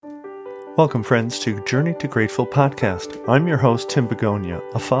Welcome, friends, to Journey to Grateful podcast. I'm your host, Tim Begonia,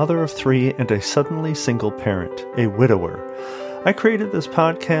 a father of three and a suddenly single parent, a widower. I created this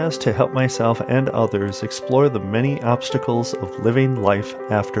podcast to help myself and others explore the many obstacles of living life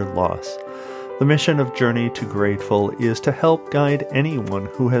after loss. The mission of Journey to Grateful is to help guide anyone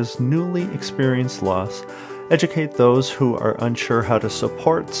who has newly experienced loss, educate those who are unsure how to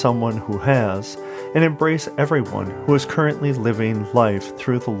support someone who has, and embrace everyone who is currently living life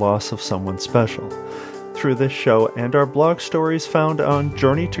through the loss of someone special. Through this show and our blog stories found on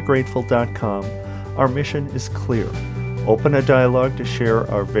journeytograteful.com, our mission is clear. Open a dialogue to share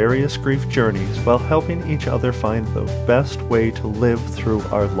our various grief journeys while helping each other find the best way to live through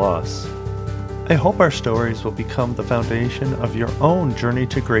our loss. I hope our stories will become the foundation of your own journey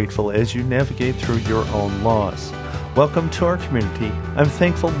to grateful as you navigate through your own loss. Welcome to our community. I'm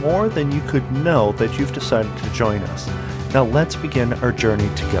thankful more than you could know that you've decided to join us. Now let's begin our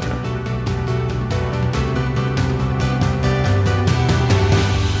journey together.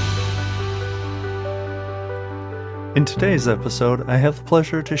 In today's episode, I have the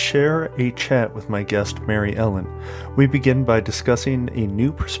pleasure to share a chat with my guest, Mary Ellen. We begin by discussing a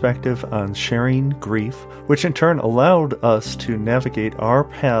new perspective on sharing grief, which in turn allowed us to navigate our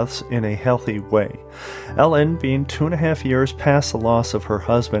paths in a healthy way. Ellen being 2.5 years past the loss of her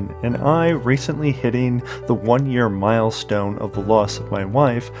husband, and I recently hitting the 1-year milestone of the loss of my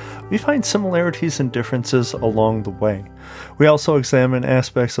wife, we find similarities and differences along the way. We also examine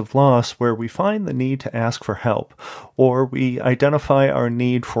aspects of loss where we find the need to ask for help, or we identify our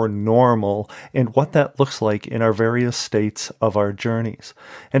need for normal and what that looks like in our various states of our journeys.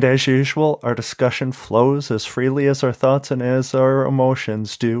 And as usual, our discussion flows as freely as our thoughts and as our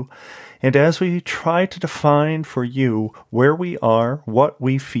emotions do. And as we try to define for you where we are, what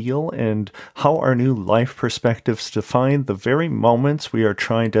we feel, and how our new life perspectives define the very moments we are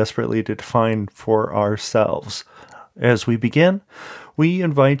trying desperately to define for ourselves. As we begin, we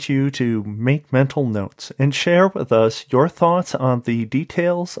invite you to make mental notes and share with us your thoughts on the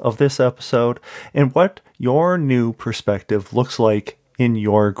details of this episode and what your new perspective looks like in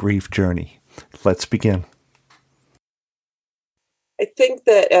your grief journey. Let's begin. I think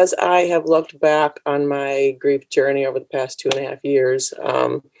that as I have looked back on my grief journey over the past 2.5 years,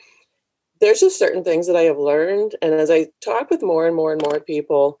 there's just certain things that I have learned. And as I talk with more and more and more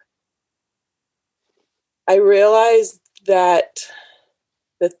people, I realize that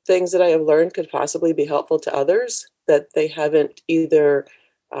the things that I have learned could possibly be helpful to others, that they haven't either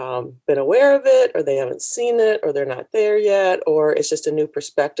been aware of it, or they haven't seen it, or they're not there yet, or it's just a new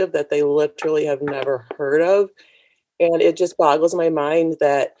perspective that they literally have never heard of. And it just boggles my mind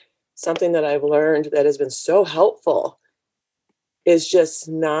that something that I've learned that has been so helpful is just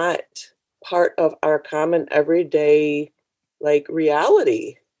not part of our common everyday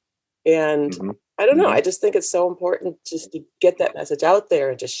reality. And I don't know. I just think it's so important just to get that message out there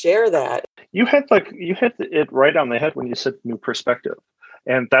and to share that. You hit it right on the head when you said new perspective.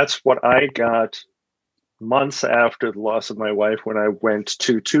 And that's what I got months after the loss of my wife when I went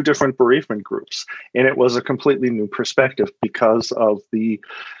to 2 different bereavement groups. And it was a completely new perspective because of the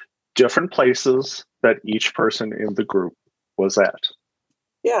different places that each person in the group was at.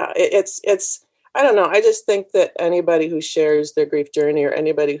 Yeah, it's I don't know. I just think that anybody who shares their grief journey, or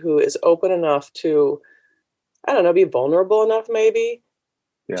anybody who is open enough to, I don't know, be vulnerable enough maybe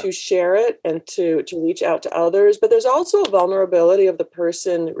to share it and to reach out to others. But there's also a vulnerability of the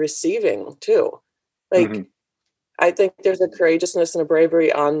person receiving too. I think there's a courageousness and a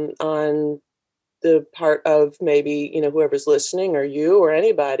bravery on the part of maybe, whoever's listening, or you or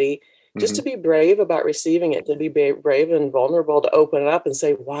anybody, just to be brave about receiving it, to be brave and vulnerable, to open it up and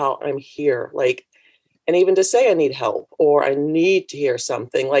say, wow, I'm here. And even to say I need help, or I need to hear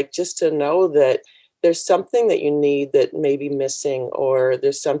something, just to know that there's something that you need that may be missing, or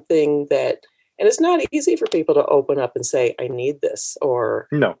there's something that, and it's not easy for people to open up and say, I need this, or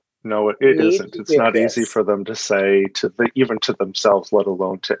No, it isn't. It's not easy for them to say even to themselves, let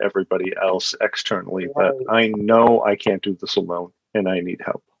alone to everybody else externally, that I know I can't do this alone and I need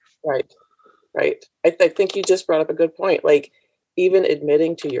help. Right. I think you just brought up a good point. Even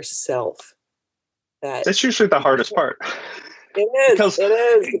admitting to yourself that that's usually the hardest part. It is. Because it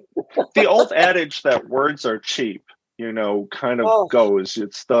is. The old adage that words are cheap, kind of goes.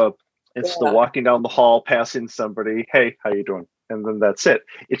 It's the walking down the hall, passing somebody, hey, how you doing? And then that's it.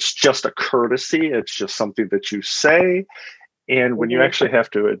 It's just a courtesy. It's just something that you say. And when you actually have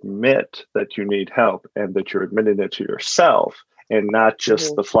to admit that you need help, and that you're admitting it to yourself, and not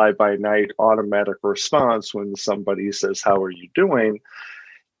just the fly-by-night automatic response when somebody says, how are you doing?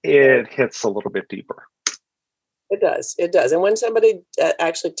 It hits a little bit deeper. It does. It does. And when somebody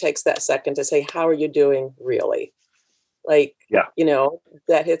actually takes that second to say, how are you doing really? Like,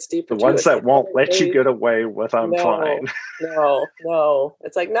 that hits deeper. The ones that won't let you get away with I'm fine. No.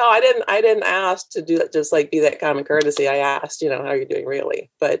 It's like, no, I didn't ask to do that. Just like be that common courtesy. I asked, how are you doing really?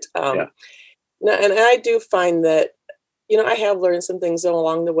 But, no, and I do find that, I have learned some things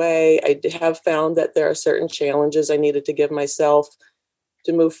along the way. I have found that there are certain challenges I needed to give myself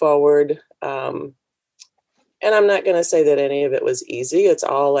to move forward. And I'm not going to say that any of it was easy. It's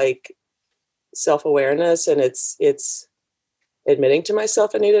all like self-awareness, and it's admitting to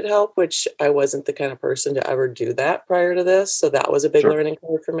myself I needed help, which I wasn't the kind of person to ever do that prior to this. So that was a big learning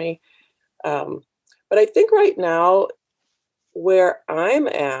curve for me. But I think right now where I'm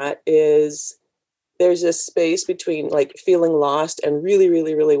at is there's this space between like feeling lost and really,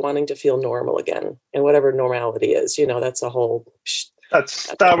 really, really wanting to feel normal again, and whatever normality is, that's a whole.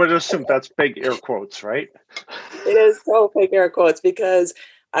 I would assume that's big air quotes, right? It is so big air quotes, because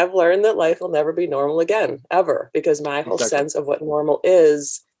I've learned that life will never be normal again, ever, because my whole sense of what normal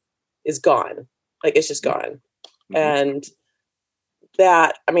is gone. Like, it's just gone. Mm-hmm. And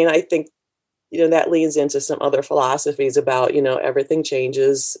that, I think, that leans into some other philosophies about, everything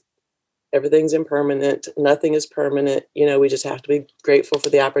changes. Everything's impermanent. Nothing is permanent. We just have to be grateful for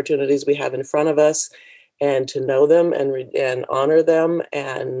the opportunities we have in front of us, and to know them and honor them,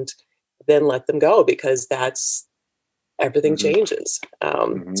 and then let them go, because that's everything changes.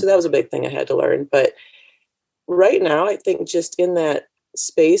 So that was a big thing I had to learn. But right now, I think just in that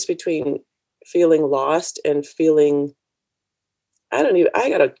space between feeling lost and feeling, I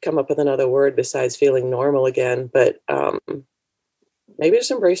got to come up with another word besides feeling normal again, but maybe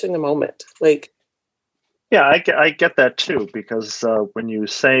just embracing the moment. Like, yeah, I get that too, because when you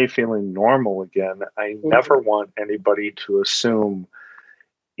say feeling normal again, I never want anybody to assume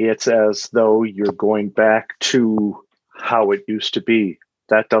it's as though you're going back to how it used to be.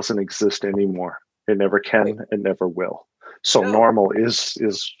 That doesn't exist anymore. It never can. It never will. So normal is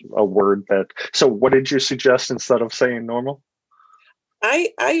a word that. So what did you suggest instead of saying normal?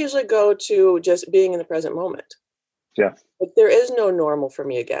 I usually go to just being in the present moment. Yeah. But there is no normal for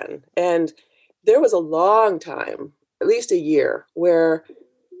me again. And there was a long time, at least a year, where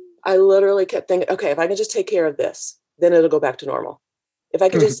I literally kept thinking, okay, if I can just take care of this, then it'll go back to normal. If I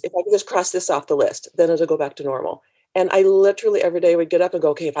could just cross this off the list, then it'll go back to normal. And I literally every day would get up and go,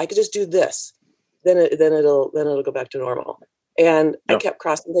 okay, if I could just do this, then it'll go back to normal. And I kept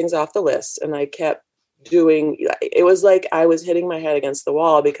crossing things off the list, and I kept doing. It was like I was hitting my head against the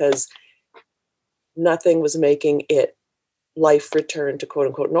wall, because nothing was making life return to quote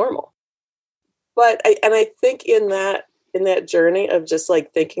unquote normal. But I think in that journey of just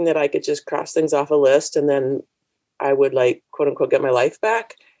like thinking that I could just cross things off a list and then I would like quote unquote get my life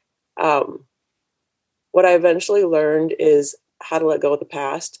back. What I eventually learned is how to let go of the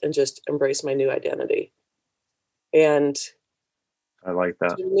past and just embrace my new identity. And I like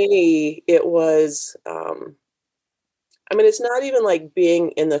that. To me, it was, it's not even like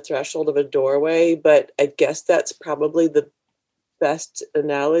being in the threshold of a doorway, but I guess that's probably the best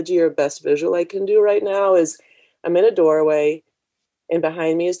analogy or best visual I can do right now. Is I'm in a doorway, and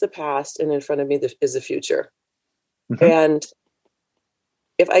behind me is the past, and in front of me is the future. And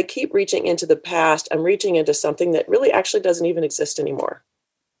if I keep reaching into the past, I'm reaching into something that really actually doesn't even exist anymore.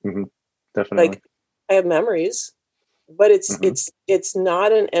 Definitely. Like, I have memories, but it's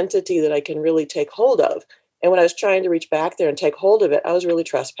not an entity that I can really take hold of. And when I was trying to reach back there and take hold of it, I was really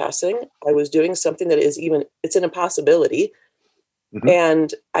trespassing. I was doing something that it's an impossibility.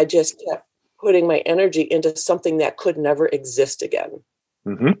 And I just kept putting my energy into something that could never exist again.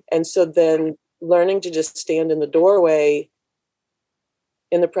 And so then learning to just stand in the doorway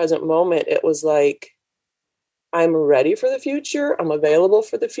in the present moment, it was like, I'm ready for the future. I'm available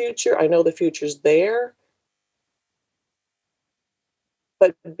for the future. I know the future's there.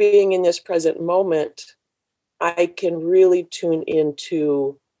 But being in this present moment, I can really tune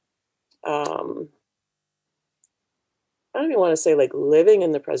into, I don't even want to say like living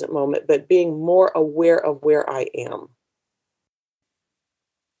in the present moment, but being more aware of where I am.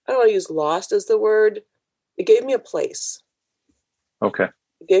 I don't want to use lost as the word. It gave me a place. Okay.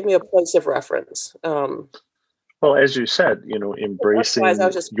 It gave me a place of reference. Well, as you said, embracing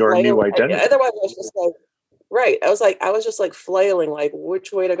your new identity. Otherwise, I was just like, right. I was just like flailing, like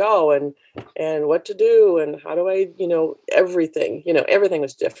which way to go and what to do and how do I, everything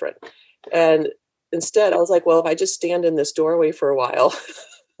was different. And instead I was like, well, if I just stand in this doorway for a while,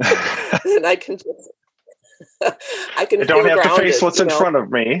 then I can I don't have grounded, to face what's in front of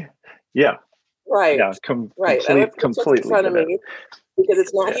me. Yeah. Right. Yeah. Completely in front of me, because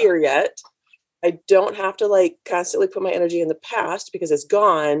it's not here yet. I don't have to like constantly put my energy in the past because it's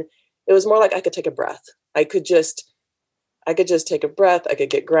gone. It was more like I could take a breath. I could just take a breath. I could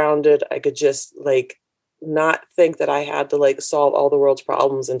get grounded. I could just like not think that I had to like solve all the world's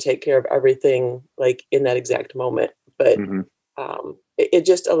problems and take care of everything like in that exact moment. But it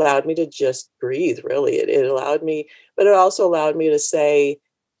just allowed me to just breathe, really. It allowed me, but it also allowed me to say,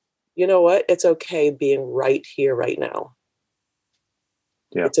 you know what? It's okay being right here, right now.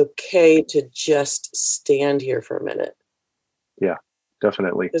 Yeah. It's okay to just stand here for a minute. Yeah,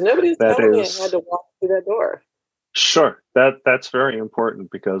 definitely. Because nobody's telling me I had to walk through that door. Sure. That's very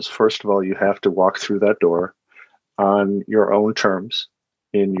important because first of all, you have to walk through that door on your own terms,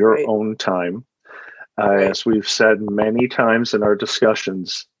 in your Right. own time. Right. As we've said many times in our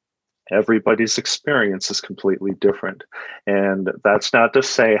discussions, everybody's experience is completely different. And that's not to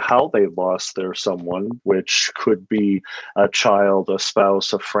say how they lost their someone, which could be a child, a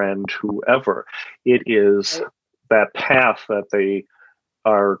spouse, a friend, whoever. It is that path that they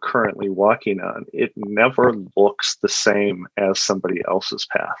are currently walking on. It never looks the same as somebody else's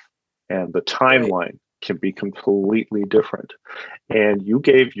path. And the timeline can be completely different. And you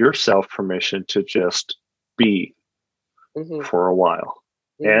gave yourself permission to just be for a while.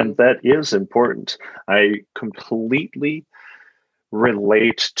 And that is important. I completely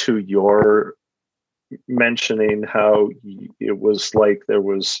relate to your mentioning how it was like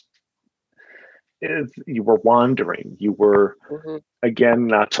you were wandering. You were, again,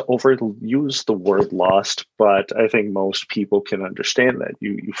 not to overuse the word lost, but I think most people can understand that.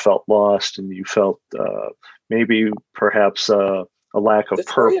 You felt lost and you felt maybe perhaps a lack of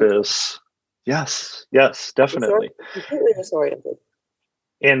purpose. Yes, definitely. Completely disoriented.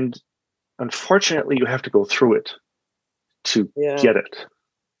 And unfortunately, you have to go through it to get it.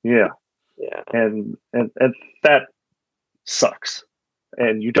 Yeah. And that sucks.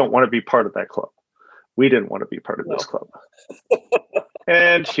 And you don't want to be part of that club. We didn't want to be part of this club.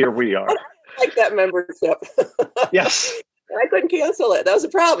 And here we are. I like that membership. Yes. I couldn't cancel it. That was a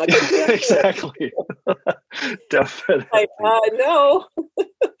problem. I couldn't cancel exactly. Definitely. I know. We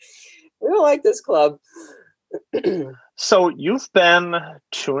don't like this club. So you've been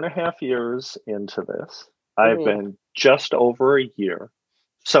 2.5 years into this. I've been just over a year.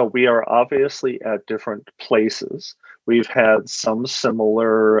 So we are obviously at different places. We've had some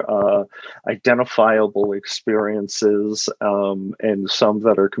similar identifiable experiences and some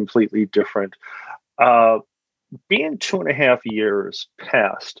that are completely different. Being 2.5 years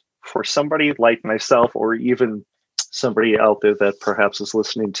past, for somebody like myself, or even somebody out there that perhaps is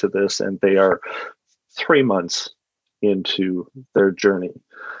listening to this and they are 3 months into their journey,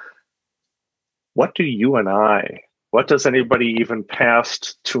 what does anybody even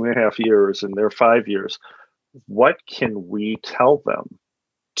past 2.5 years and their 5 years, what can we tell them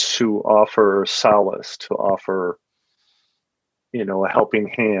to offer solace, to offer, a helping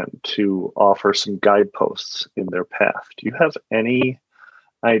hand, to offer some guideposts in their path? Do you have any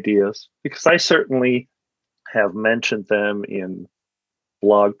ideas? Because I certainly have mentioned them in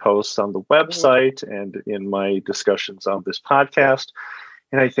blog posts on the website and in my discussions on this podcast.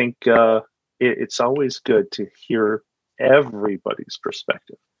 And I think it's always good to hear everybody's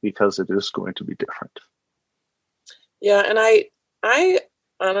perspective because it is going to be different. Yeah, and I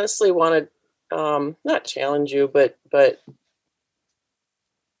honestly want to not challenge you, but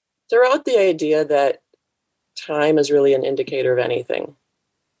throw out the idea that time is really an indicator of anything.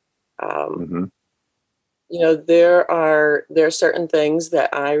 There are certain things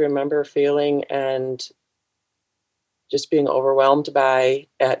that I remember feeling and just being overwhelmed by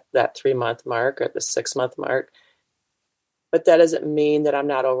at that 3-month mark or at the 6-month mark. But that doesn't mean that I'm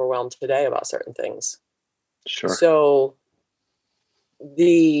not overwhelmed today about certain things. Sure. So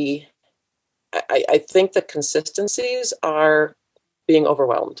I think the consistencies are being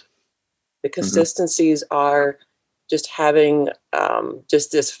overwhelmed. The consistencies are just having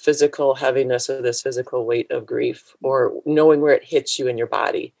just this physical heaviness or this physical weight of grief, or knowing where it hits you in your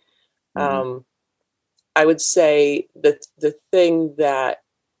body. I would say that the thing that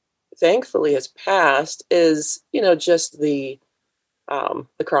thankfully has passed is, just the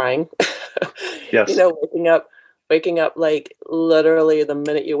crying. Yes. Waking up, like literally the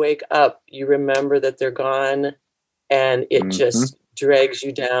minute you wake up, you remember that they're gone, and it just drags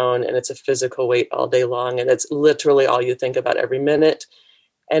you down, and it's a physical weight all day long, and it's literally all you think about every minute.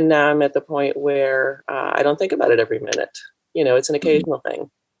 And now I'm at the point where I don't think about it every minute. It's an occasional thing.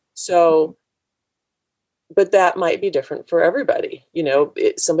 So, but that might be different for everybody.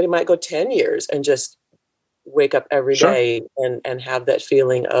 Somebody might go 10 years and just wake up every day and have that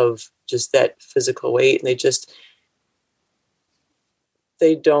feeling of just that physical weight. And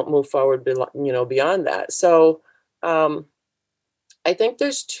they don't move forward, beyond that. So I think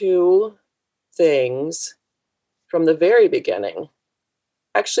there's two things from the very beginning,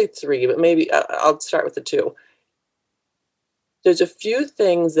 actually three, but maybe I'll start with the two. There's a few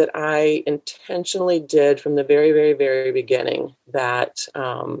things that I intentionally did from the very, very, very beginning that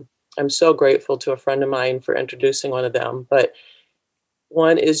I'm so grateful to a friend of mine for introducing one of them. But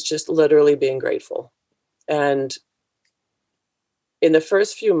one is just literally being grateful. And in the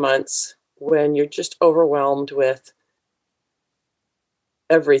first few months, when you're just overwhelmed with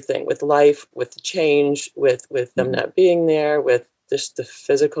everything, with life, with the change, with them not being there, with just the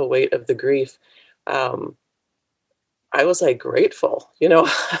physical weight of the grief, I was like grateful,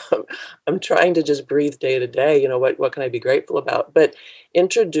 I'm trying to just breathe day to day, what can I be grateful about? But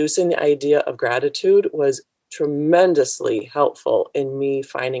introducing the idea of gratitude was tremendously helpful in me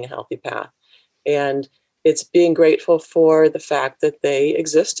finding a healthy path. And it's being grateful for the fact that they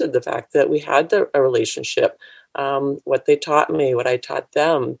existed, the fact that we had a relationship, what they taught me, what I taught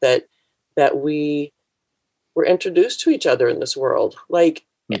them, that we were introduced to each other in this world. Like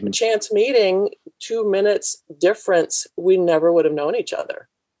a chance meeting, 2 minutes difference, we never would have known each other.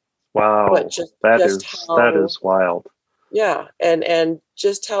 Wow, but that is wild. Yeah, and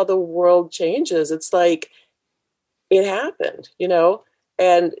just how the world changes. It's like it happened,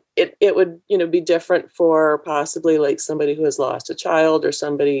 and it would, be different for possibly like somebody who has lost a child or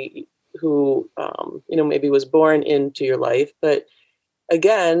somebody who, maybe was born into your life. But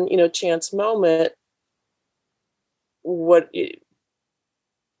again, chance moment,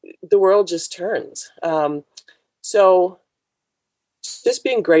 the world just turns. So just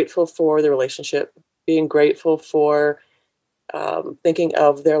being grateful for the relationship, being grateful for thinking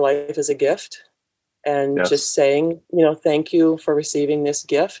of their life as a gift, and just saying, thank you for receiving this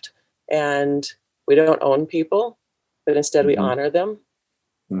gift. And we don't own people, but instead we honor them.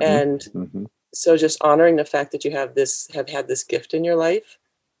 And so just honoring the fact that you have had this gift in your life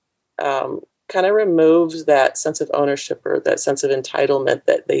kind of removes that sense of ownership or that sense of entitlement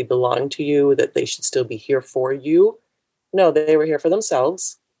that they belong to you, that they should still be here for you. No, they were here for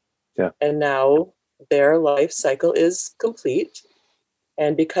themselves. Yeah. And now their life cycle is complete.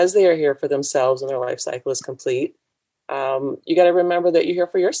 And because they are here for themselves and their life cycle is complete, you got to remember that you're here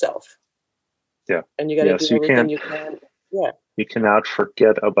for yourself. Yeah. And you got to do everything you can. Yeah. You cannot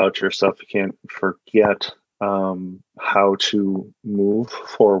forget about yourself. You can't forget how to move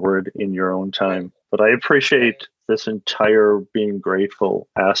forward in your own time. But I appreciate this entire being grateful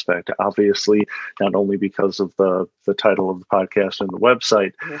aspect, obviously, not only because of the title of the podcast and the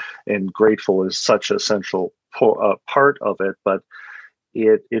website, and grateful is such an essential part of it, but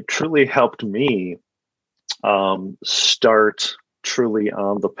it truly helped me start truly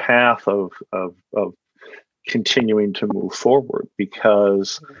on the path of continuing to move forward,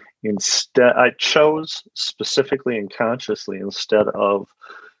 because instead I chose specifically and consciously, instead of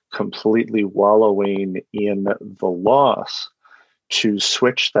completely wallowing in the loss, to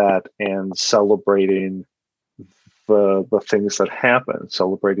switch that and celebrating the things that happened,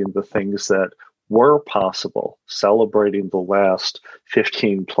 celebrating the things that were possible, celebrating the last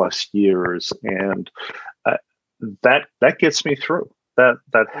 15 plus years. And that gets me through.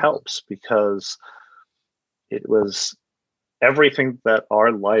 That helps, because it was everything that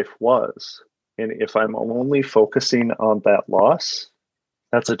our life was. And if I'm only focusing on that loss,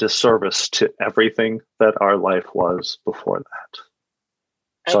 that's a disservice to everything that our life was before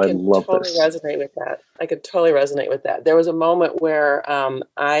that. So I love this. Resonate with that. I could totally resonate with that. There was a moment where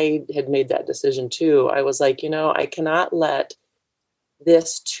I had made that decision too. I was like, I cannot let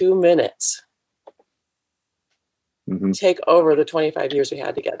this 2 minutes take over the 25 years we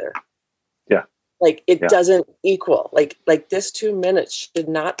had together. Yeah. Like it doesn't equal, like this 2 minutes should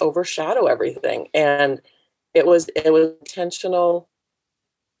not overshadow everything. And it was intentional.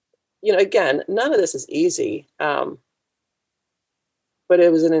 Again, none of this is easy. But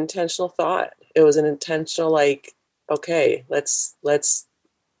it was an intentional thought. It was an intentional, like, okay, let's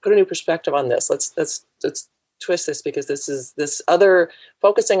put a new perspective on this. Let's twist this, because this other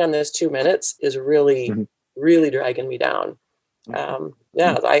focusing on this 2 minutes is really, really dragging me down. I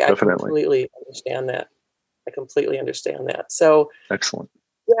completely understand that. I completely understand that. So excellent.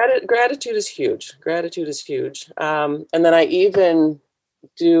 Gratitude is huge. Gratitude is huge. And then I even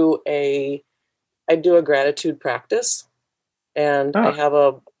do a gratitude practice, and I have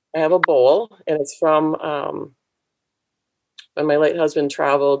a bowl, and it's from when my late husband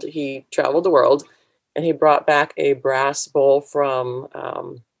traveled. He traveled the world, and he brought back a brass bowl from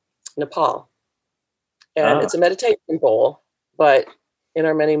Nepal, and it's a meditation bowl. But in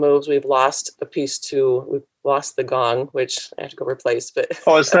our many moves, we've lost a piece to lost the gong, which I have to go replace. But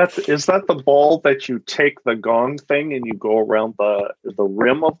is that the bowl that you take the gong thing and you go around the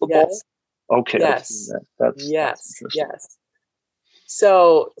rim of the bowl? Okay. Yes. That's yes. interesting. Yes.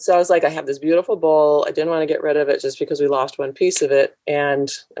 So I was like, I have this beautiful bowl. I didn't want to get rid of it just because we lost one piece of it. And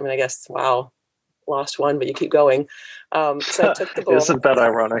I mean, I guess, wow, lost one, but you keep going. So I took the bowl. Isn't that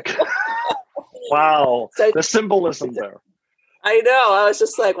ironic? Wow. So the symbolism there. I know. I was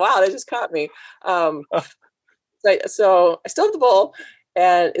just like, wow, they just caught me. So I still have the bowl,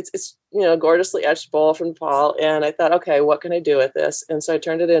 and it's gorgeously etched bowl from Paul. And I thought, okay, what can I do with this? And so I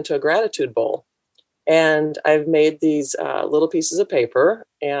turned it into a gratitude bowl. And I've made these little pieces of paper.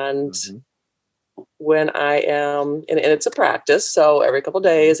 And when I am, and it's a practice. So every couple of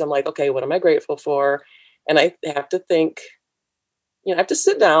days, I'm like, okay, what am I grateful for? And I have to think, I have to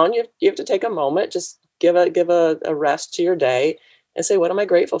sit down. You have to take a moment, just give a rest to your day and say, what am I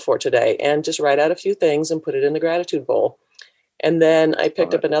grateful for today? And just write out a few things and put it in the gratitude bowl. And then I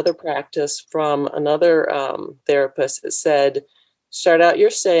picked up another practice from another therapist that said, start out your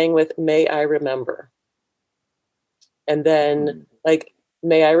saying with, may I remember. And then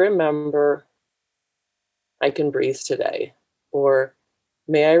may I remember I can breathe today. Or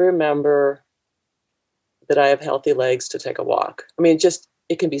may I remember that I have healthy legs to take a walk. I mean,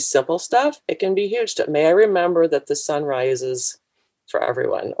 it can be simple stuff. It can be huge stuff. May I remember that the sun rises for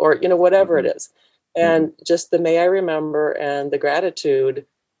everyone, or, whatever it is. And just the may I remember and the gratitude,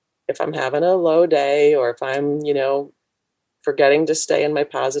 if I'm having a low day or if I'm, forgetting to stay in my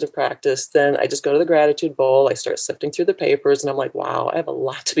positive practice, then I just go to the gratitude bowl. I start sifting through the papers and I'm like, wow, I have a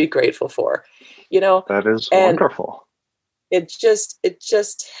lot to be grateful for, That is wonderful. It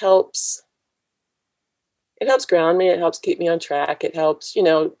just helps. It helps ground me. It helps keep me on track. It helps, I'm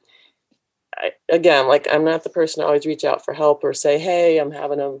not the person to always reach out for help or say, hey, I'm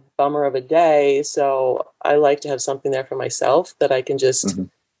having a bummer of a day. So I like to have something there for myself that I can just kind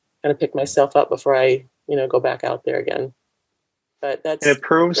of pick myself up before I, go back out there again. But it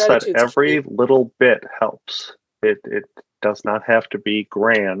proves that every little bit helps. It does not have to be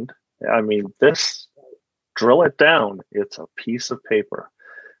grand. I mean, drill it down. It's a piece of paper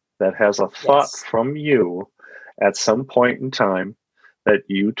that has a thought from you at some point in time that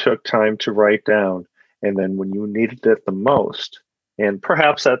you took time to write down. And then when you needed it the most, and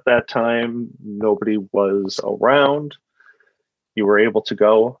perhaps at that time, nobody was around, you were able to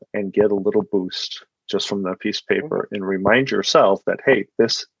go and get a little boost just from that piece of paper and remind yourself that, hey,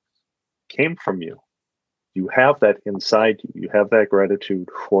 this came from you. You have that inside you. You have that gratitude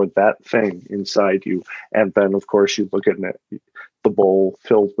for that thing inside you. And then, of course, you look at the bowl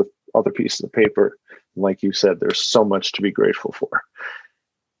filled with other pieces of paper. And like you said, there's so much to be grateful for.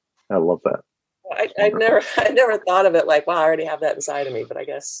 I love that. I never thought of it like, wow, I already have that inside of me. But I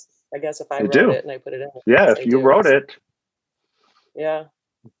guess if I wrote it and I put it in. Yeah, if you wrote it. Yeah.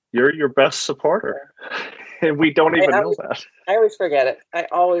 You're your best supporter. And we don't even know that. I always forget it. I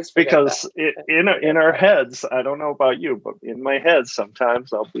always forget because in our heads, I don't know about you, but in my head,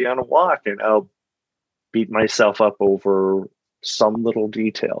 sometimes I'll be on a walk and I'll beat myself up over some little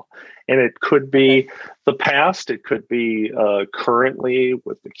detail. And it could be the past, it could be currently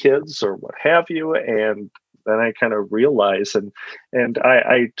with the kids or what have you. And then I kind of realize, and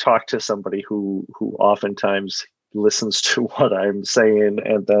I talk to somebody who oftentimes listens to what I'm saying,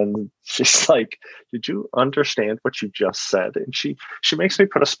 and then she's like, did you understand what you just said? And she makes me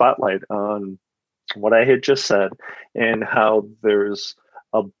put a spotlight on what I had just said and how there's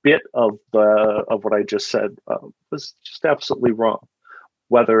a bit of what I just said was just absolutely wrong,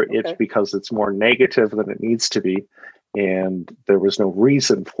 whether it's because it's more negative than it needs to be and there was no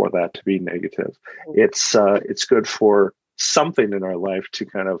reason for that to be negative. It's good for something in our life to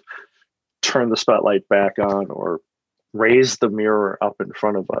kind of turn the spotlight back on or raise the mirror up in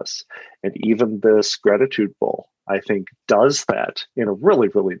front of us. And even this gratitude bowl, I think, does that in a really,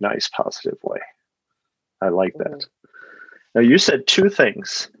 really nice, positive way. I like that. Now, you said two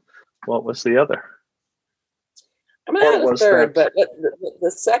things. What was the other? I'm going to add a third, but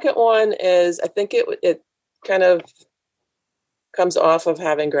the second one is, I think it kind of comes off of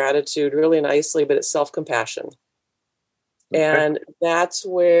having gratitude really nicely, but it's self-compassion. And that's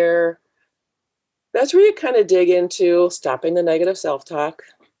where you kind of dig into stopping the negative self-talk,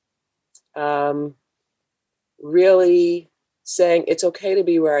 really saying it's okay to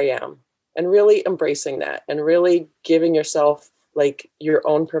be where I am, and really embracing that, and really giving yourself like your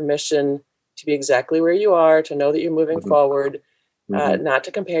own permission to be exactly where you are, to know that you're moving forward, not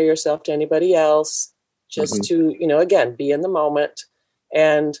to compare yourself to anybody else, just to, again, be in the moment.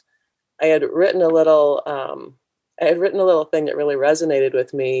 And I had written a little thing that really resonated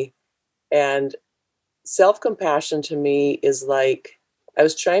with me. And self-compassion to me is like, I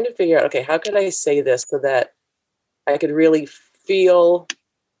was trying to figure out, okay, how could I say this so that I could really feel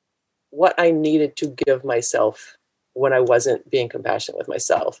what I needed to give myself when I wasn't being compassionate with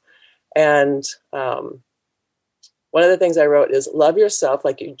myself. And one of the things I wrote is, love yourself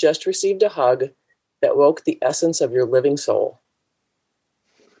like you just received a hug that woke the essence of your living soul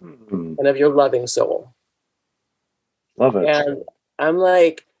and of your loving soul. Love it. And I'm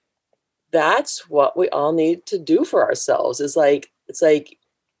like, that's what we all need to do for ourselves. It's like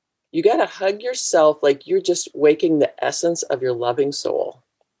you got to hug yourself like you're just waking the essence of your loving soul.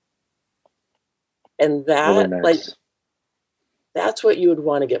 And that, really nice. Like, that's what you would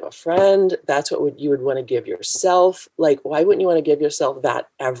want to give a friend. That's what you would want to give yourself. Like, why wouldn't you want to give yourself that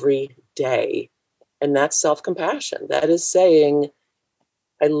every day? And that's self-compassion. That is saying,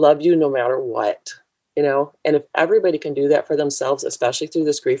 I love you no matter what, you know? And if everybody can do that for themselves, especially through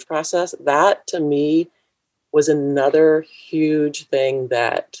this grief process, that to me was another huge thing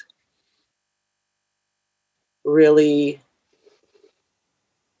that really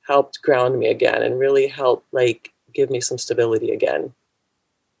helped ground me again and really helped like give me some stability again.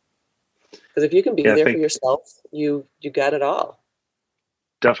 Because if you can be there for yourself, you got it all.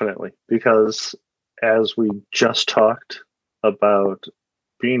 Definitely. Because as we just talked about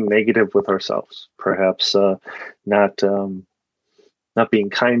being negative with ourselves, perhaps not being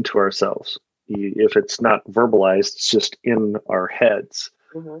kind to ourselves. If it's not verbalized, it's just in our heads.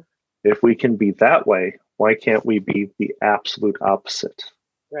 Mm-hmm. If we can be that way, why can't we be the absolute opposite?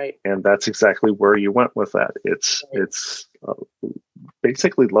 Right. And that's exactly where you went with that. It's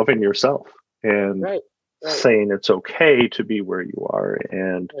basically loving yourself and saying it's okay to be where you are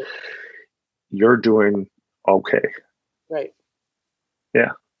and you're doing okay. Right.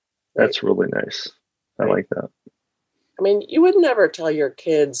 Yeah. That's really nice. I like that. I mean, you would never tell your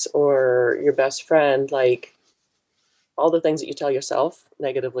kids or your best friend, like, all the things that you tell yourself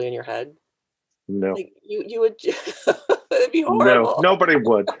negatively in your head. No. Like, you would, it'd be horrible. No, nobody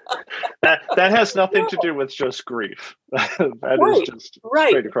would. That has nothing to do with just grief. That is just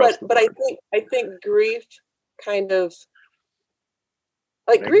straight across the board. But I think grief kind of,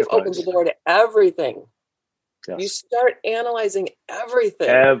 like, grief opens the door to everything. Yes. You start analyzing everything.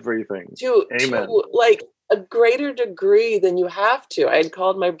 Everything. To like a greater degree than you have to. I had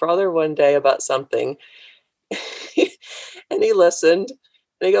called my brother one day about something and he listened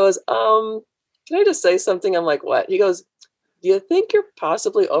and he goes, can I just say something? I'm like, what? He goes, do you think you're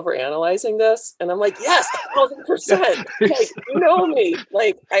possibly overanalyzing this? And I'm like, yes, 1,000%. Like, you know me.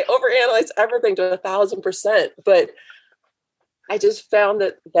 Like, I overanalyze everything to 1,000%. But I just found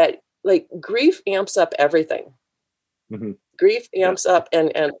that like grief amps up everything. Mm-hmm. Grief amps up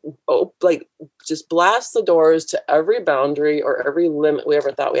and like just blasts the doors to every boundary or every limit we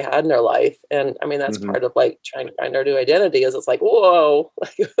ever thought we had in our life. And I mean, that's part of like trying to find our new identity is it's like, whoa,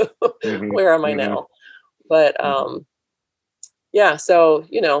 where am I now? But yeah, so,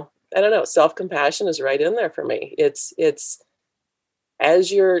 you know, I don't know, self-compassion is right in there for me. It's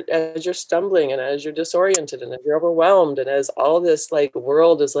as you're stumbling and as you're disoriented and as you're overwhelmed and as all this like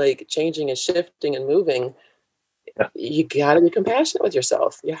world is like changing and shifting and moving, you got to be compassionate with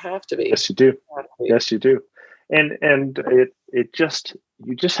yourself. You have to be. Yes, you do. Yes, you do. And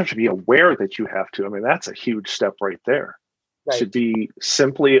you just have to be aware that you have to. I mean, that's a huge step right there. Right. To be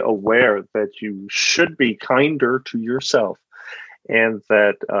simply aware that you should be kinder to yourself, and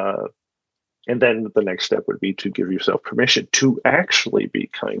that and then the next step would be to give yourself permission to actually be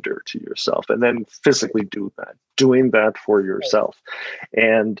kinder to yourself, and then physically doing that for yourself.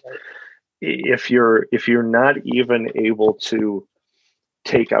 And if you're not even able to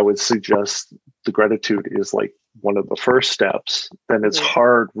take, I would suggest the gratitude is like one of the first steps, then it's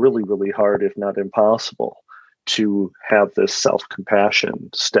hard, really, really hard, if not impossible, to have this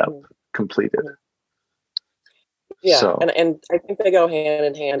self-compassion step completed. Yeah. So. And I think they go hand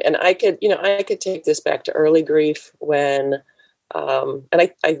in hand. And I could take this back to early grief when,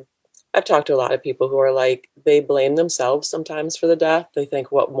 and I've talked to a lot of people who are like, they blame themselves sometimes for the death. They think,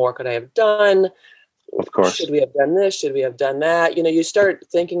 what more could I have done? Of course. Should we have done this? Should we have done that? You know, you start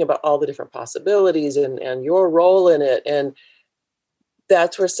thinking about all the different possibilities and your role in it. And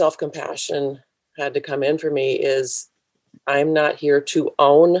that's where self-compassion had to come in for me is I'm not here to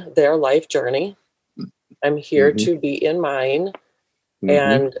own their life journey. I'm here to be in mine.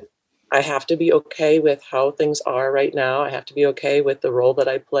 And I have to be okay with how things are right now. I have to be okay with the role that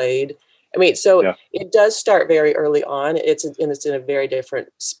I played. I mean, so it does start very early on. It's in a very different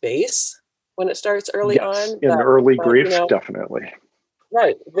space when it starts early on. In early grief, definitely.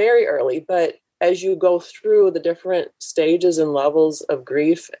 Right, very early. But as you go through the different stages and levels of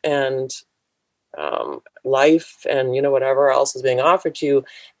grief and life and, whatever else is being offered to you,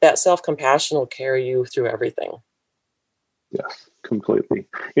 that self-compassion will carry you through everything. Yes, completely.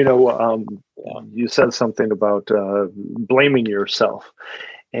 You said something about blaming yourself.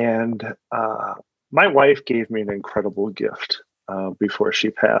 And my wife gave me an incredible gift before she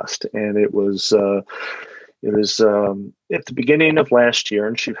passed. And it was at the beginning of last year,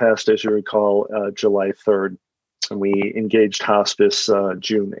 and she passed, as you recall, July 3rd. And we engaged hospice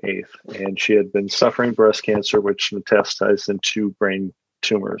June 8th. And she had been suffering breast cancer, which metastasized into brain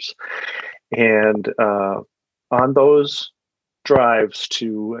tumors. And on those drives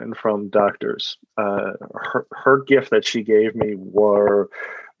to and from doctors, her gift that she gave me was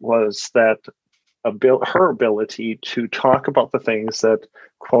that her ability to talk about the things that,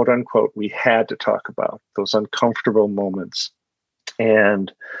 quote unquote, we had to talk about, those uncomfortable moments.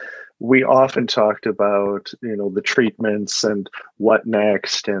 And we often talked about, the treatments and what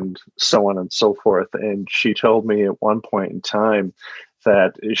next and so on and so forth. And she told me at one point in time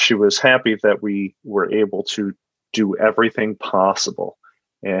that she was happy that we were able to do everything possible.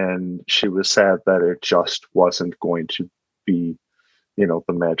 And she was sad that it just wasn't going to be, the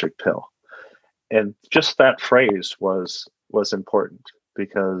magic pill. And just that phrase was important,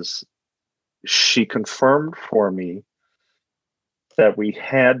 because she confirmed for me that we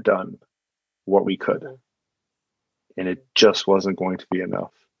had done what we could, and it just wasn't going to be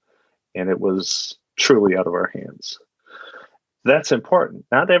enough. And it was truly out of our hands. That's important.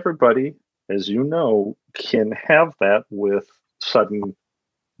 Not everybody, as you know, can have that with sudden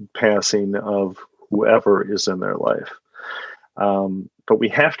passing of whoever is in their life. But we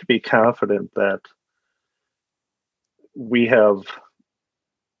have to be confident that we have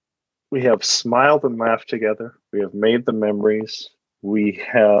smiled and laughed together. We have made the memories. We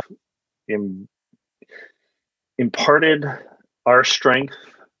have imparted our strength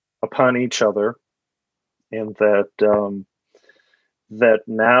upon each other, and that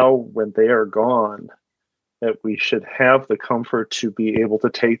now, when they are gone, that we should have the comfort to be able to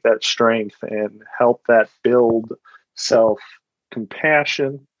take that strength and help that build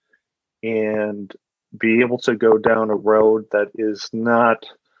self-compassion and be able to go down a road that is not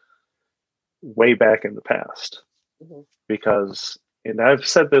way back in the past. Mm-hmm. Because, and I've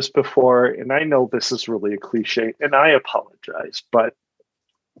said this before, and I know this is really a cliche, and I apologize, but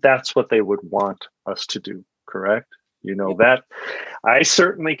that's what they would want us to do, correct? That I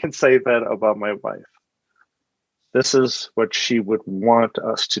certainly can say that about my wife. This is what she would want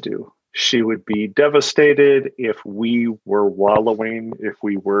us to do. She would be devastated if we were wallowing, if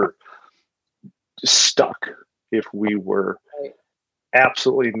we were stuck, if we were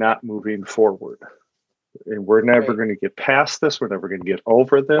absolutely not moving forward. And we're never going to get past this. We're never going to get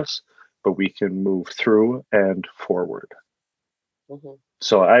over this, but we can move through and forward. Mm-hmm.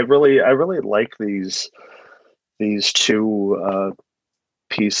 So I really like these two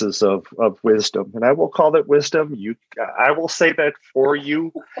pieces of wisdom, and I will call that wisdom. I will say that for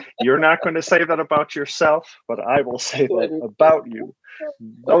you. You're not going to say that about yourself, but I will say that about you.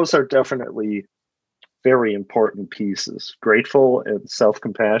 Those are definitely very important pieces. Grateful and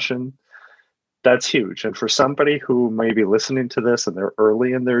self-compassion. That's huge. And for somebody who may be listening to this and they're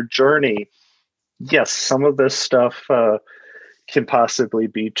early in their journey, yes, some of this stuff can possibly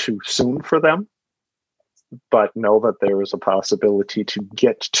be too soon for them, but know that there is a possibility to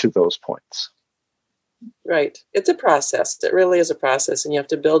get to those points. Right. It's a process. It really is a process, and you have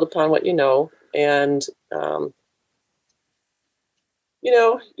to build upon what you know. And,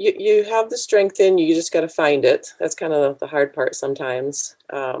 you have the strength in you. You just got to find it. That's kind of the hard part sometimes.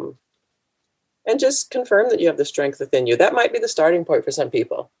 And just confirm that you have the strength within you. That might be the starting point for some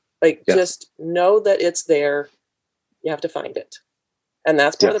people. Just know that it's there. You have to find it. And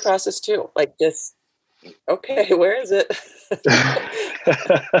that's part of the process too. Okay, where is it?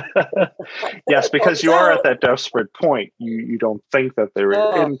 Yes, because you are at that desperate point. You don't think that there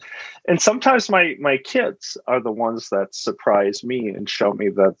is. And sometimes my kids are the ones that surprise me and show me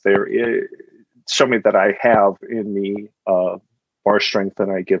that I have in me more strength than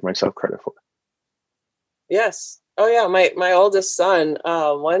I give myself credit for. Yes. Oh yeah. My oldest son,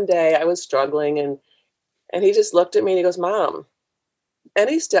 one day I was struggling and he just looked at me and he goes, "Mom,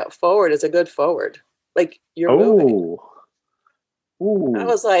 any step forward is a good forward. You're moving." Ooh. I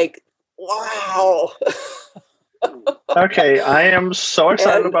was like, wow. Okay, I am so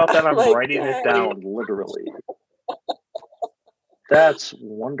excited about that. I'm writing it down, literally. That's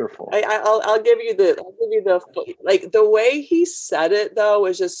wonderful. I'll give you the way he said it though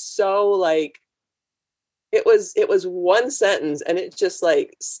was just so it was one sentence and it just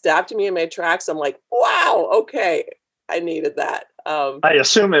stopped me in my tracks. I'm like, wow, okay, I needed that. I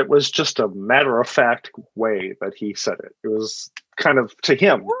assume it was just a matter-of-fact way that he said it. It was kind of, to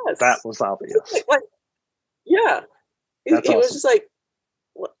him, yes. that was obvious. Yeah. He awesome. was just like,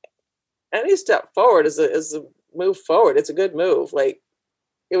 any step forward is a move forward. It's a good move. Like,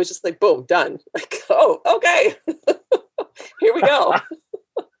 it was just like, boom, done. Like, oh, okay. Here we go.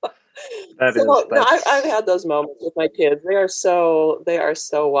 I've had those moments with my kids. They are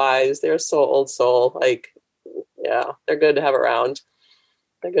so wise. They're so old soul. Like, yeah, they're good to have around.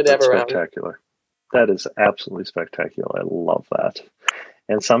 They're good to have around. Spectacular. That is absolutely spectacular. I love that.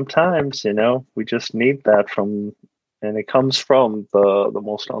 And sometimes, we just need that and it comes from the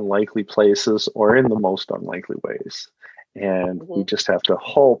most unlikely places or in the most unlikely ways. And we just have to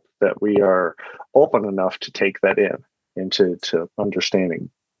hope that we are open enough to take that in and to understanding,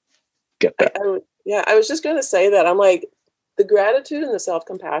 get that. I was just going to say that. I'm like, the gratitude and the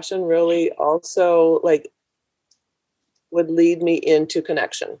self-compassion really also would lead me into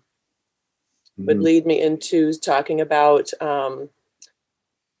connection, would lead me into talking about, when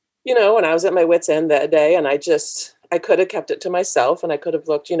I was at my wit's end that day, and I could have kept it to myself, and I could have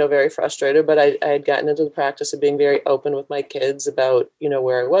looked, very frustrated, but I had gotten into the practice of being very open with my kids about,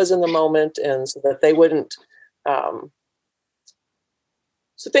 where I was in the moment, and so that they wouldn't,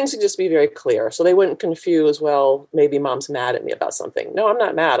 so things could just be very clear. So they wouldn't confuse, well, maybe mom's mad at me about something. No, I'm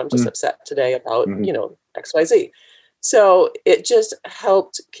not mad. I'm just upset today about, X, Y, Z. So it just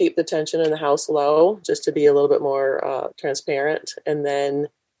helped keep the tension in the house low, just to be a little bit more transparent. And then,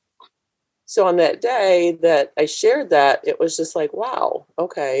 so on that day that I shared that, it was just like, wow,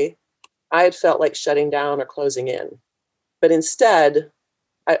 okay. I had felt like shutting down or closing in. But instead,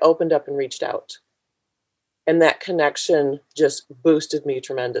 I opened up and reached out. And that connection just boosted me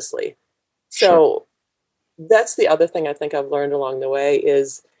tremendously. So that's the other thing I think I've learned along the way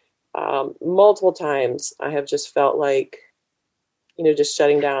is multiple times I have just felt like, just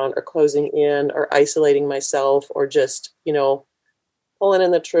shutting down or closing in or isolating myself or just, pulling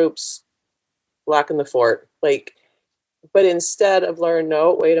in the troops, locking the fort. But instead of learn,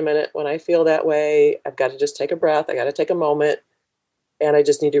 no, wait a minute, when I feel that way, I've got to just take a breath. I got to take a moment and I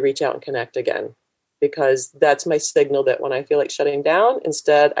just need to reach out and connect again. Because that's my signal that when I feel like shutting down,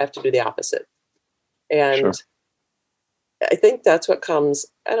 instead, I have to do the opposite. And I think that's what comes,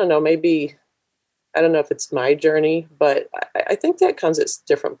 I don't know, maybe, I don't know if it's my journey, but I think that comes at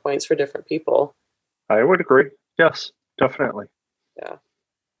different points for different people. I would agree. Yes, definitely. Yeah.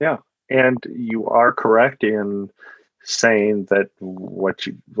 Yeah. And you are correct in saying that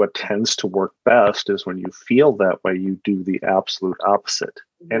what tends to work best is when you feel that way, you do the absolute opposite.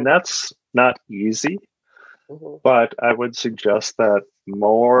 And that's not easy, but I would suggest that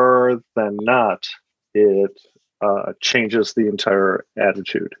more than not, it changes the entire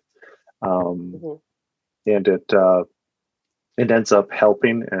attitude. And it ends up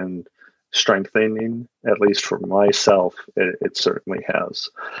helping and strengthening, at least for myself, it certainly has,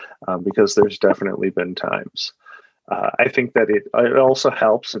 because there's definitely been times. I think that it also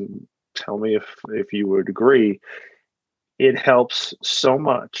helps, and tell me if you would agree, it helps so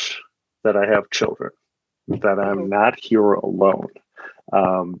much that I have children, that I'm not here alone,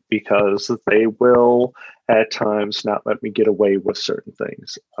 because they will at times not let me get away with certain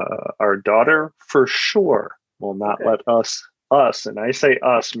things. Our daughter, for sure, will not let us, and I say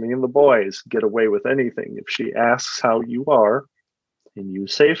us, me and the boys, get away with anything. If she asks how you are and you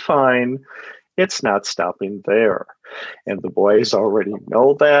say fine, it's not stopping there. And the boys already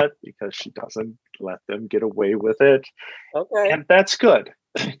know that because she doesn't let them get away with it. Okay. And that's good,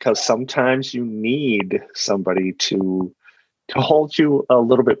 because sometimes you need somebody to hold you a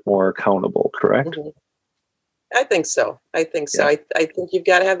little bit more accountable, correct? I think so. I think Yeah. think you've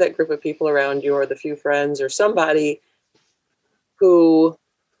got to have that group of people around you, or the few friends or somebody who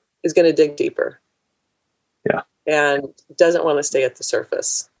is going to dig deeper. Yeah. And doesn't want to stay at the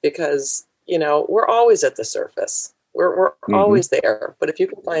surface, because, we're always at the surface. We're always there. But if you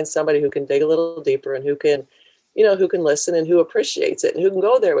can find somebody who can dig a little deeper and who can, who can listen and who appreciates it and who can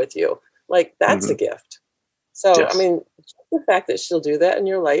go there with you, that's a gift. So, Yes. I mean, the fact that she'll do that in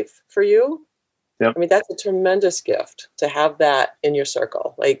your life for you, I mean, that's a tremendous gift to have that in your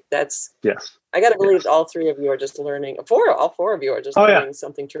circle. That's, yes. I got to believe all three of you are just learning, all four of you are just learning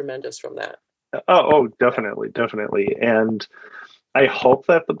something tremendous from that. Oh, definitely. Definitely. And I hope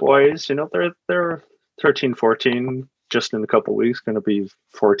that the boys, they're 13, 14, just in a couple of weeks, going to be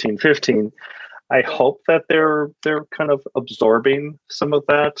 14, 15. I hope that they're kind of absorbing some of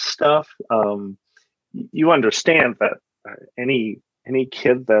that stuff. You understand that any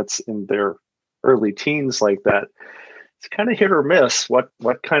kid that's in their early teens like that, it's kind of hit or miss. What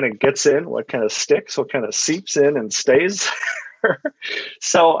kind of gets in, what kind of sticks, what kind of seeps in and stays.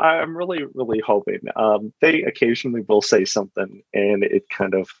 So I'm really, really hoping they occasionally will say something and it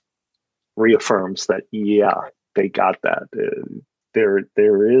kind of reaffirms that, yeah, they got that.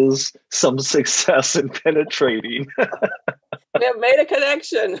 There is some success in penetrating. We have made a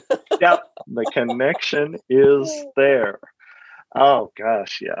connection. Yep, the connection is there. Oh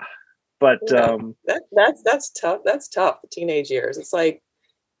gosh, yeah. But yeah, that's tough. That's tough. The teenage years. It's like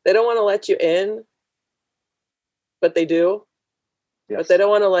they don't want to let you in, but they do. yes. But they don't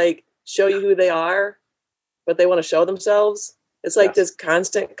want to like show you who they are, but they want to show themselves. It's like this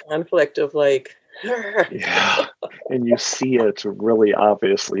constant conflict of like, yeah. And you see it really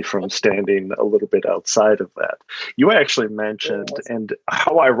obviously from standing a little bit outside of that. You actually mentioned, and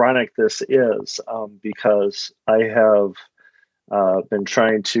how ironic this is, because I have been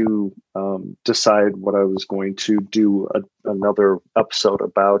trying to decide what I was going to do another episode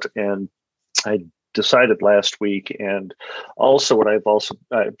about, and I decided last week. And also what I've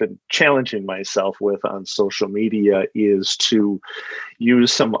been challenging myself with on social media is to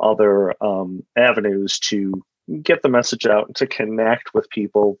use some other avenues to get the message out and to connect with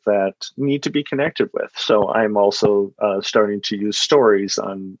people that need to be connected with. So I'm also starting to use stories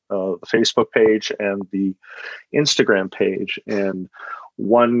on the Facebook page and the Instagram page. And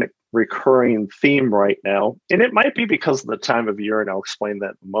one recurring theme right now, and it might be because of the time of year, and I'll explain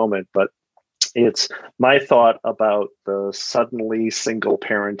that in a moment, but it's my thought about the suddenly single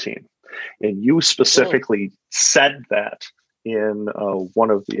parenting. And you specifically said that in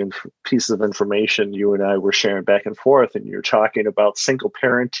one of the pieces of information you and I were sharing back and forth, and you're talking about single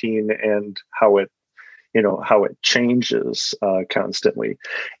parenting and how it changes constantly.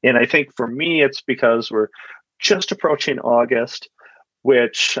 And I think for me, it's because we're just approaching August,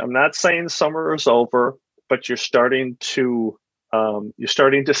 which I'm not saying summer is over, but you're starting to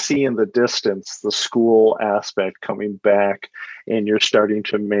see in the distance the school aspect coming back, and you're starting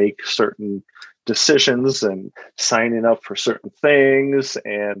to make certain decisions and signing up for certain things.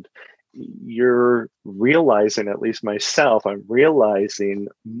 And you're realizing, at least myself, I'm realizing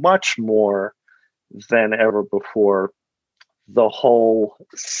much more than ever before, the whole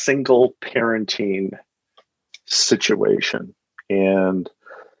single parenting situation. And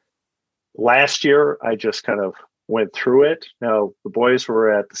last year, I just kind of went through it. Now, the boys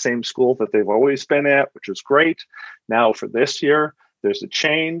were at the same school that they've always been at, which is great. Now, for this year, there's a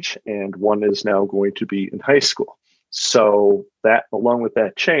change, and one is now going to be in high school. So that, along with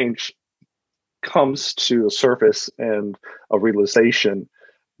that change, comes to the surface and a realization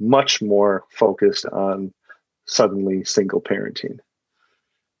much more focused on suddenly single parenting.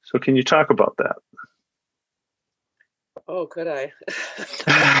 So can you talk about that? Oh, could I?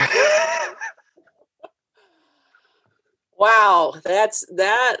 Wow,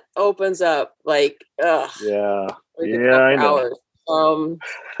 that opens up like yeah, I know. Hours.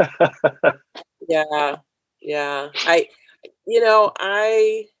 Yeah.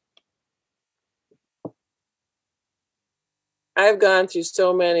 I've gone through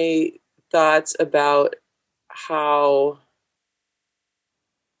so many thoughts about how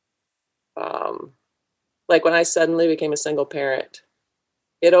like when I suddenly became a single parent,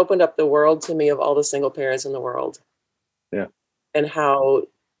 it opened up the world to me of all the single parents in the world. Yeah. And how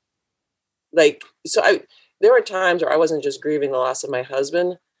there were times where I wasn't just grieving the loss of my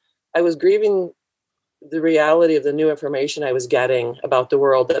husband. I was grieving the reality of the new information I was getting about the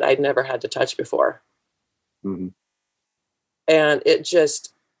world that I'd never had to touch before. Mm-hmm. And it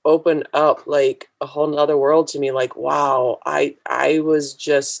just opened up like a whole nother world to me. Like, wow, I was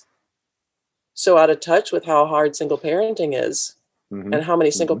just so out of touch with how hard single parenting is, mm-hmm. and how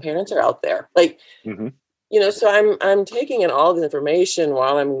many single mm-hmm. parents are out there. Like, mm-hmm. So I'm taking in all the information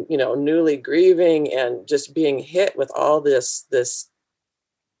while I'm, newly grieving and just being hit with all this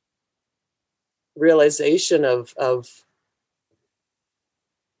realization of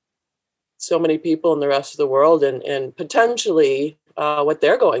so many people in the rest of the world and potentially what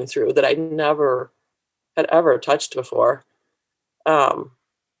they're going through that I never had ever touched before. So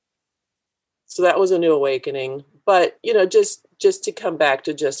that was a new awakening. But, just to come back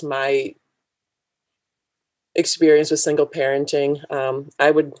to just my experience with single parenting,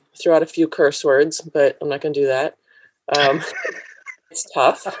 I would throw out a few curse words, but I'm not going to do that. It's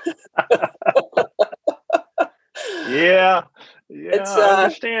tough. Yeah, I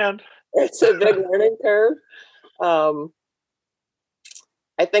understand. It's a big learning curve. I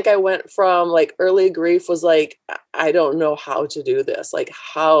think I went from like early grief was like, I don't know how to do this. Like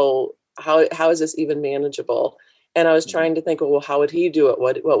how is this even manageable? And I was trying to think, well, how would he do it?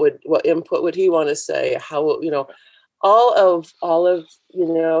 What input would he want to say? How all of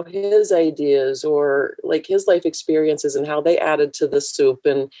his ideas or like his life experiences and how they added to the soup.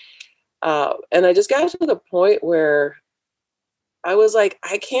 And I just got to the point where I was like,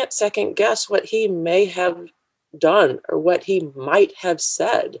 I can't second guess what he may have done or what he might have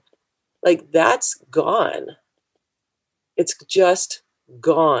said. Like, that's gone. It's just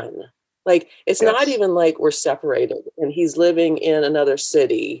gone. Like, it's not even like we're separated and he's living in another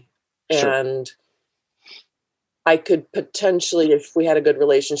city. Sure. And I could potentially, if we had a good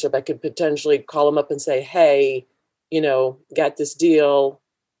relationship, I could potentially call him up and say, hey, got this deal.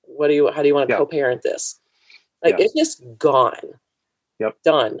 How do you want to co-parent this? Like, it's just gone. Yep.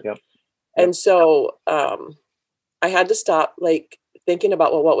 Done. Yep. And so I had to stop like thinking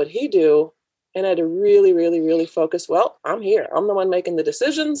about, well, what would he do? And I had to really, really, really focus. Well, I'm here. I'm the one making the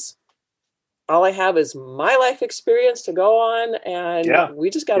decisions. All I have is my life experience to go on, and we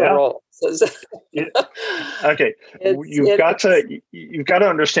just got to roll. Okay, you've got to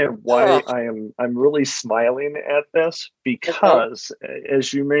understand why I'm really smiling at this, because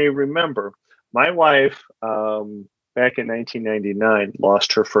as you may remember, my wife back in 1999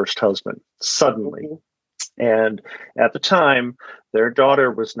 lost her first husband suddenly, and at the time their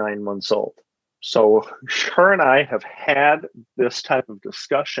daughter was 9 months old. So her and I have had this type of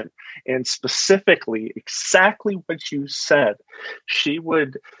discussion, and specifically exactly what you said. She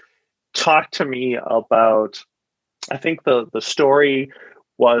would talk to me about, I think the story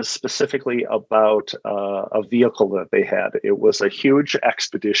was specifically about a vehicle that they had. It was a huge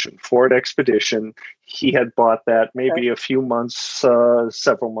expedition, Ford Expedition. He had bought that maybe a few months,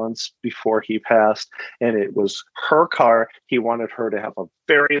 several months before he passed, and it was her car. He wanted her to have a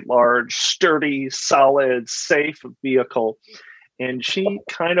very large, sturdy, solid, safe vehicle, and she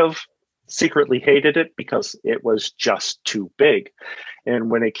kind of secretly hated it because it was just too big. And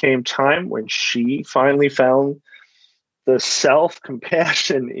when it came time, when she finally found the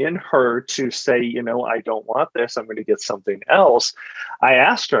self-compassion in her to say, I don't want this, I'm going to get something else, I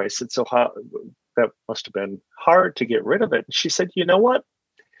asked her, I said, so how, that must have been hard to get rid of it. And she said, you know what?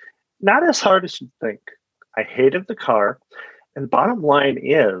 Not as hard as you think. I hated the car. And the bottom line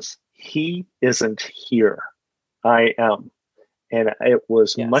is, he isn't here. I am. And it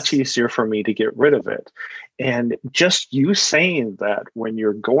was much easier for me to get rid of it. And just you saying that when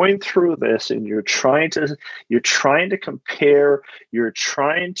you're going through this and you're trying to compare, you're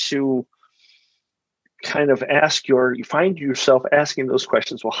trying to kind of you find yourself asking those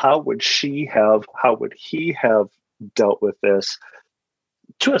questions. Well, how would he have dealt with this?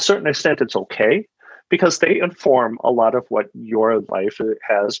 To a certain extent, it's okay, because they inform a lot of what your life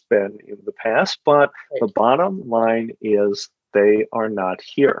has been in the past. But the bottom line is, they are not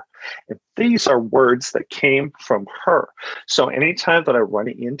here. And these are words that came from her. So anytime that I run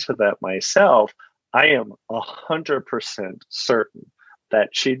into that myself, I am 100% certain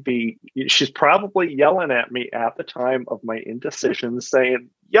that she's probably yelling at me at the time of my indecision saying,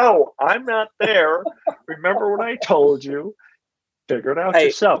 yo, I'm not there. Remember what I told you? Figure it out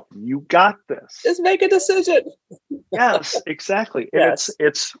yourself. You got this. Just make a decision. Yes, exactly. And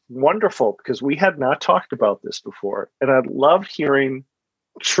it's wonderful, because we had not talked about this before. And I love hearing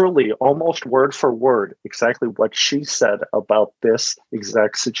truly almost word for word exactly what she said about this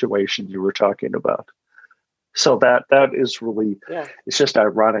exact situation you were talking about. So that is really, it's just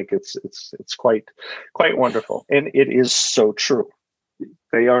ironic. It's quite wonderful. And it is so true.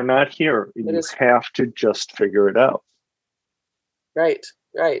 They are not here. And you have to just figure it out. Right.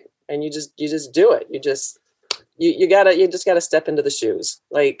 And you just do it. You just gotta step into the shoes.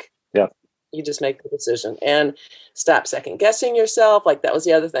 Like, you just make the decision and stop second guessing yourself. Like, that was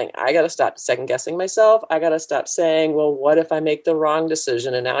the other thing. I got to stop second guessing myself. I got to stop saying, well, what if I make the wrong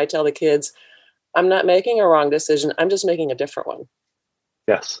decision? And now I tell the kids, I'm not making a wrong decision. I'm just making a different one.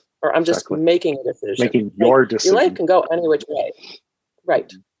 Yes. Or I'm just making a decision. Making your decision. Your life can go any which way.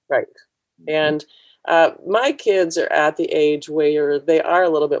 Right. And my kids are at the age where they are a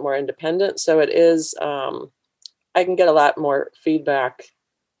little bit more independent. So it is, I can get a lot more feedback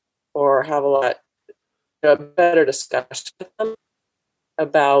or have a lot better discussion with them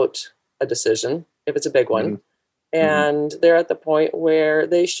about a decision, if it's a big one. And they're at the point where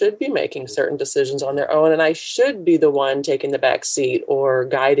they should be making certain decisions on their own. And I should be the one taking the back seat or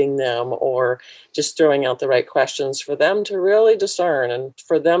guiding them or just throwing out the right questions for them to really discern and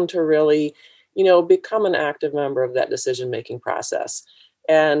for them to really, become an active member of that decision-making process.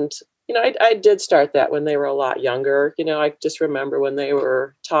 And, I did start that when they were a lot younger. I just remember when they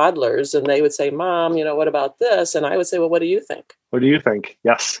were toddlers and they would say, Mom, what about this? And I would say, well, what do you think? What do you think?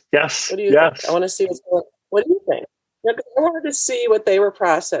 Yes. What do you think? I want to see what's going on. What do you think? I wanted to see what they were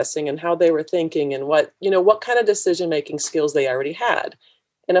processing and how they were thinking and what kind of decision-making skills they already had.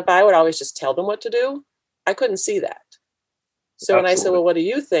 And if I would always just tell them what to do, I couldn't see that. So when I said, well, what do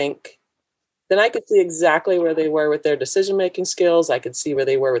you think? Then I could see exactly where they were with their decision-making skills. I could see where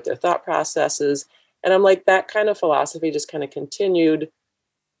they were with their thought processes. And I'm like, that kind of philosophy just kind of continued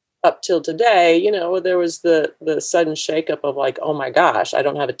up till today. There was the sudden shakeup of like, oh my gosh, I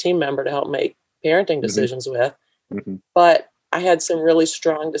don't have a team member to help make parenting decisions with. Mm-hmm. But I had some really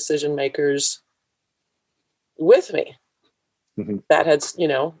strong decision makers with me that had,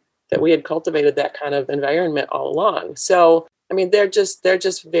 that we had cultivated that kind of environment all along. So, I mean, they're just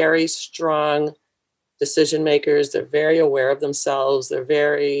very strong decision makers. They're very aware of themselves. They're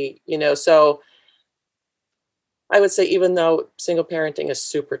very, so I would say, even though single parenting is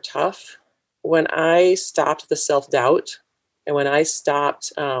super tough, when I stopped the self-doubt and when I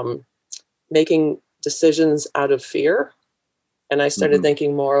stopped making decisions out of fear, and I started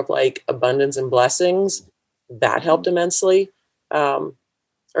thinking more of like abundance and blessings, that helped immensely.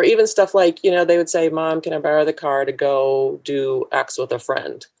 Or even stuff like, they would say, Mom, can I borrow the car to go do X with a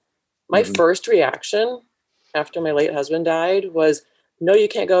friend? My first reaction after my late husband died was, no, you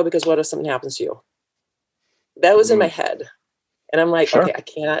can't go, because what if something happens to you? That was in my head. And I'm like, okay,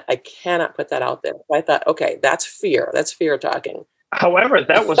 I cannot put that out there. I thought, okay, that's fear. That's fear talking. However,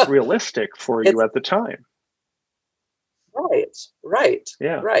 that was realistic for you at the time.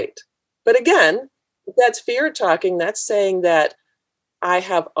 Right. But again, that's fear talking. That's saying that I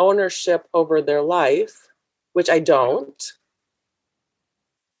have ownership over their life, which I don't.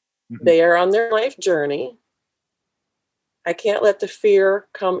 They are on their life journey. I can't let the fear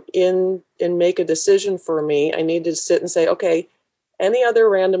come in and make a decision for me. I need to sit and say, okay, any other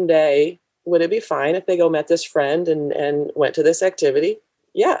random day, would it be fine if they go met this friend and went to this activity?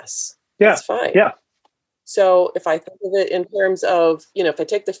 Yes. Yeah. It's fine. Yeah. So if I think of it in terms of, if I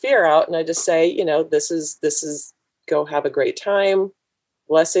take the fear out and I just say, this is go have a great time,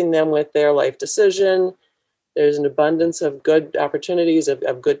 blessing them with their life decision. There's an abundance of good opportunities,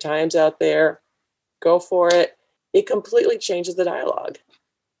 of good times out there. Go for it. It completely changes the dialogue.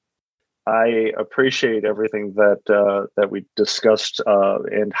 I appreciate everything that we discussed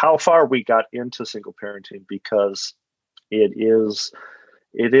and how far we got into single parenting, because it is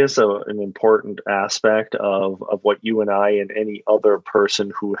an important aspect of what you and I and any other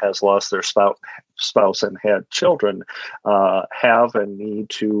person who has lost their spouse and had children have and need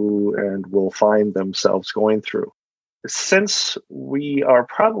to and will find themselves going through. Since we are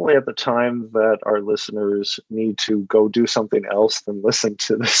probably at the time that our listeners need to go do something else than listen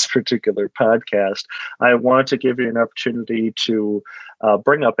to this particular podcast, I want to give you an opportunity to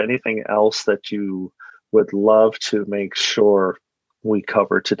bring up anything else that you would love to make sure we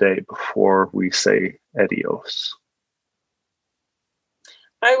cover today before we say adios.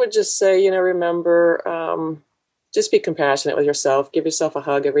 I would just say, remember, just be compassionate with yourself. Give yourself a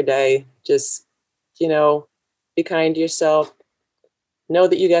hug every day. Just, be kind to yourself. Know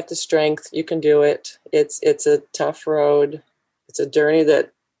that you got the strength. You can do it. It's a tough road. It's a journey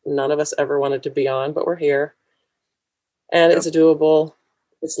that none of us ever wanted to be on, but we're here. And it's doable.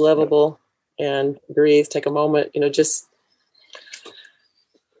 It's livable. And breathe. Take a moment. Just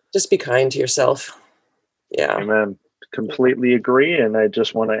be kind to yourself. Yeah. Amen. Completely agree. And I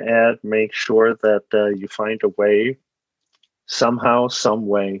just want to add, make sure that you find a way, somehow, some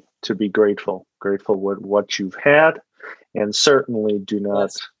way, to be grateful with what you've had, and certainly do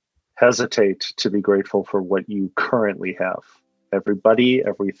not hesitate to be grateful for what you currently have. Everybody,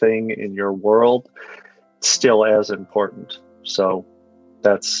 everything in your world, still as important. So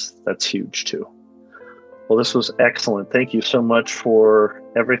that's huge too. Well, this was excellent. Thank you so much for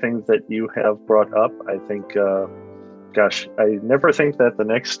everything that you have brought up. I think, I never think that the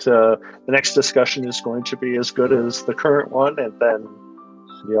next discussion is going to be as good as the current one, and then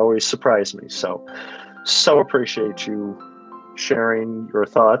you always surprise me. So appreciate you sharing your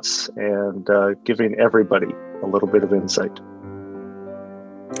thoughts and giving everybody a little bit of insight.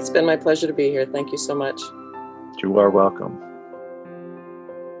 It's been my pleasure to be here. Thank you so much. You are welcome.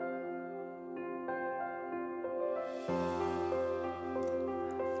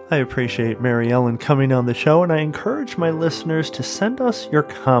 I appreciate Mary Ellen coming on the show, and I encourage my listeners to send us your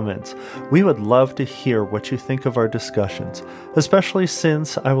comments. We would love to hear what you think of our discussions, especially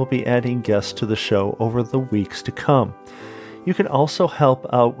since I will be adding guests to the show over the weeks to come. You can also help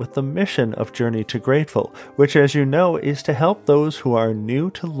out with the mission of Journey to Grateful, which, as you know, is to help those who are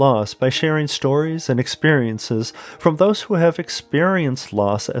new to loss by sharing stories and experiences from those who have experienced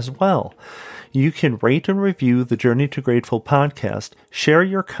loss as well. You can rate and review the Journey to Grateful podcast, share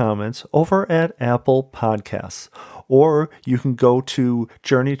your comments over at Apple Podcasts, or you can go to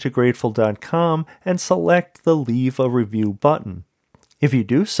journeytograteful.com and select the Leave a Review button. If you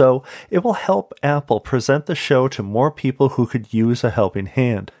do so, it will help Apple present the show to more people who could use a helping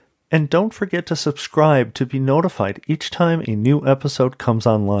hand. And don't forget to subscribe to be notified each time a new episode comes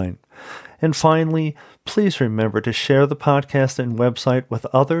online. And finally, please remember to share the podcast and website with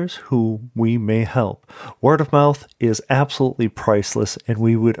others who we may help. Word of mouth is absolutely priceless, and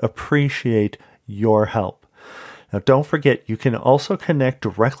we would appreciate your help. Now, don't forget, you can also connect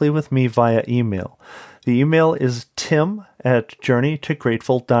directly with me via email. The email is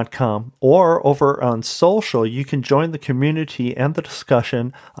tim@journeytograteful.com, or over on social, you can join the community and the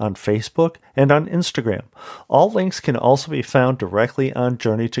discussion on Facebook and on Instagram. All links can also be found directly on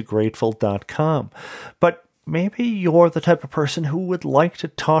journeytograteful.com. But maybe you're the type of person who would like to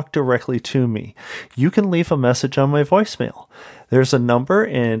talk directly to me. You can leave a message on my voicemail. There's a number,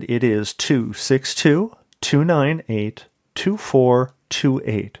 and it is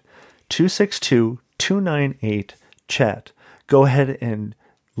 262-298-2428. 262-298-CHAT. Go ahead and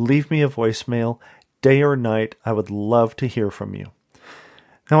leave me a voicemail, day or night. I would love to hear from you.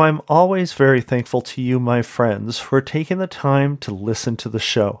 Now, I'm always very thankful to you, my friends, for taking the time to listen to the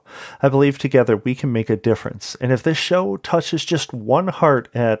show. I believe together we can make a difference. And if this show touches just one heart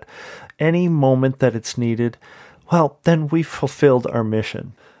at any moment that it's needed, well, then we've fulfilled our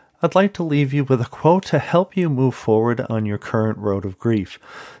mission. I'd like to leave you with a quote to help you move forward on your current road of grief.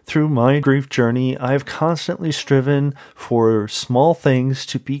 Through my grief journey, I've constantly striven for small things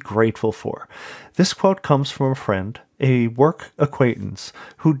to be grateful for. This quote comes from a friend, a work acquaintance,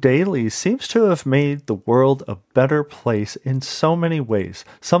 who daily seems to have made the world a better place in so many ways,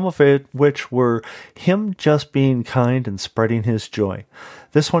 some of it which were him just being kind and spreading his joy.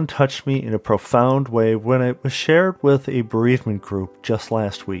 This one touched me in a profound way when it was shared with a bereavement group just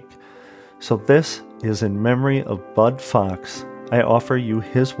last week. So this is in memory of Bud Fox. I offer you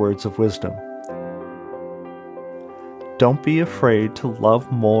his words of wisdom. Don't be afraid to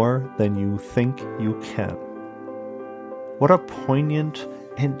love more than you think you can. What a poignant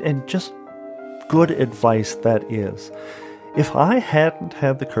and just good advice that is. If I hadn't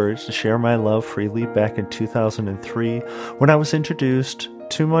had the courage to share my love freely back in 2003, when I was introduced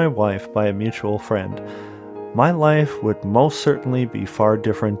to my wife by a mutual friend, my life would most certainly be far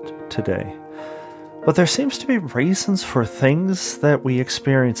different today. But there seems to be reasons for things that we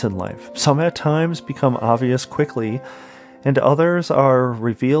experience in life. Some at times become obvious quickly, and others are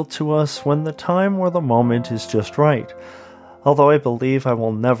revealed to us when the time or the moment is just right. Although I believe I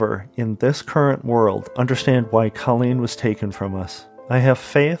will never, in this current world, understand why Colleen was taken from us, I have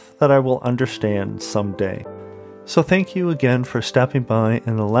faith that I will understand someday. So thank you again for stopping by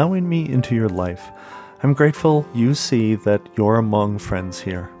and allowing me into your life. I'm grateful you see that you're among friends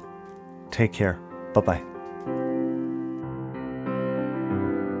here. Take care. Bye-bye.